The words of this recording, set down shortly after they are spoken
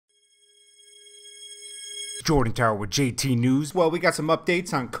Jordan Tower with JT News. Well, we got some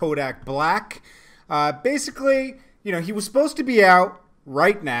updates on Kodak Black. Basically, he was supposed to be out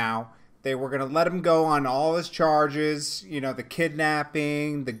right now. They were going to let him go on all his charges, the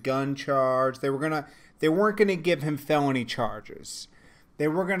kidnapping, the gun charge. They weren't going to give him felony charges. They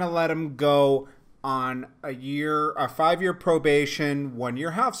were going to let him go on a 5-year probation,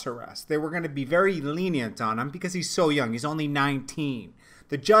 1-year house arrest. They were going to be very lenient on him because he's so young. He's only 19.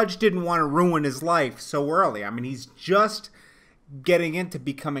 The judge didn't want to ruin his life so early. I mean, he's just getting into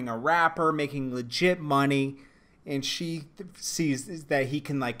becoming a rapper, making legit money, and she sees that he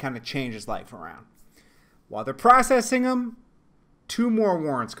can kind of change his life around. While they're processing him, 2 more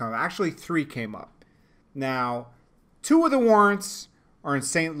warrants come up. Actually, 3 came up. Now, 2 of the warrants are in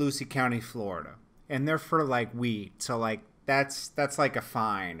St. Lucie County, Florida, and they're for weed. So that's like a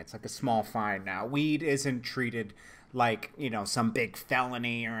fine. It's like a small fine now. Weed isn't treated like, some big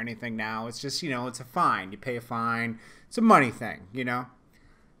felony or anything now. It's just, it's a fine. You pay a fine. It's a money thing,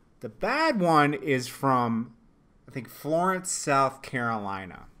 The bad one is from, I think, Florence, South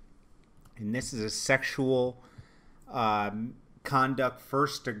Carolina. And this is a sexual conduct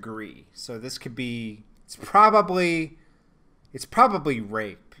first degree. So this could be, it's probably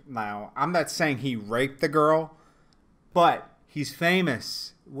rape. Now, I'm not saying he raped the girl, but he's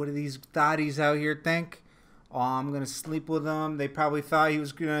famous. What do these thotties out here think? Oh, I'm going to sleep with him. They probably thought he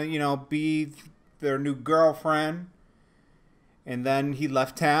was going to, be their new girlfriend. And then he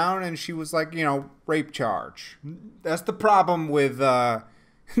left town and she was like, rape charge. That's the problem with our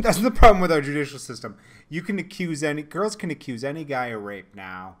judicial system. You can accuse girls can accuse any guy of rape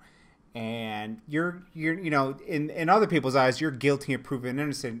now. And you're in other people's eyes, you're guilty and proven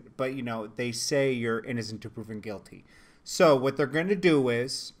innocent, but they say you're innocent to proven guilty. So what they're going to do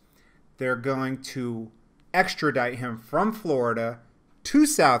is they're going to extradite him from Florida to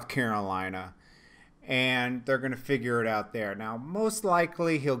South Carolina, and they're going to figure it out there. Now, most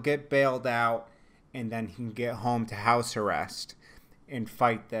likely he'll get bailed out and then he can get home to house arrest and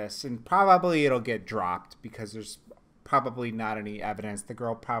fight this, and probably it'll get dropped because there's probably not any evidence. The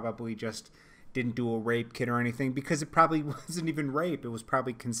girl probably just didn't do a rape kit or anything because it probably wasn't even rape. It was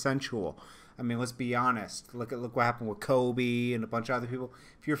probably consensual. I mean, let's be honest. Look what happened with Kobe and a bunch of other people.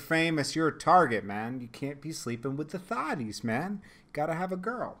 If you're famous, you're a target, man. You can't be sleeping with the thotties, man. You gotta have a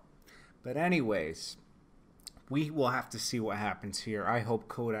girl. But anyways, we will have to see what happens here. I hope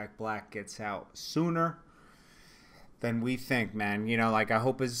Kodak Black gets out sooner than we think, man. I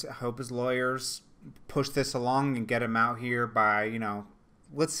hope his lawyers push this along and get him out here by,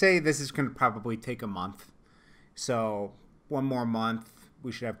 let's say this is going to probably take a month. So 1 more month,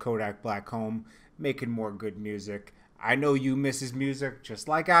 we should have Kodak Black home making more good music. I know you miss his music just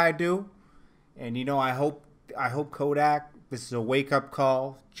like I do. And, I hope Kodak, this is a wake-up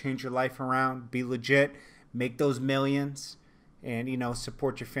call. Change your life around. Be legit. Make those millions. And,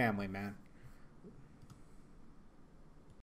 support your family, man.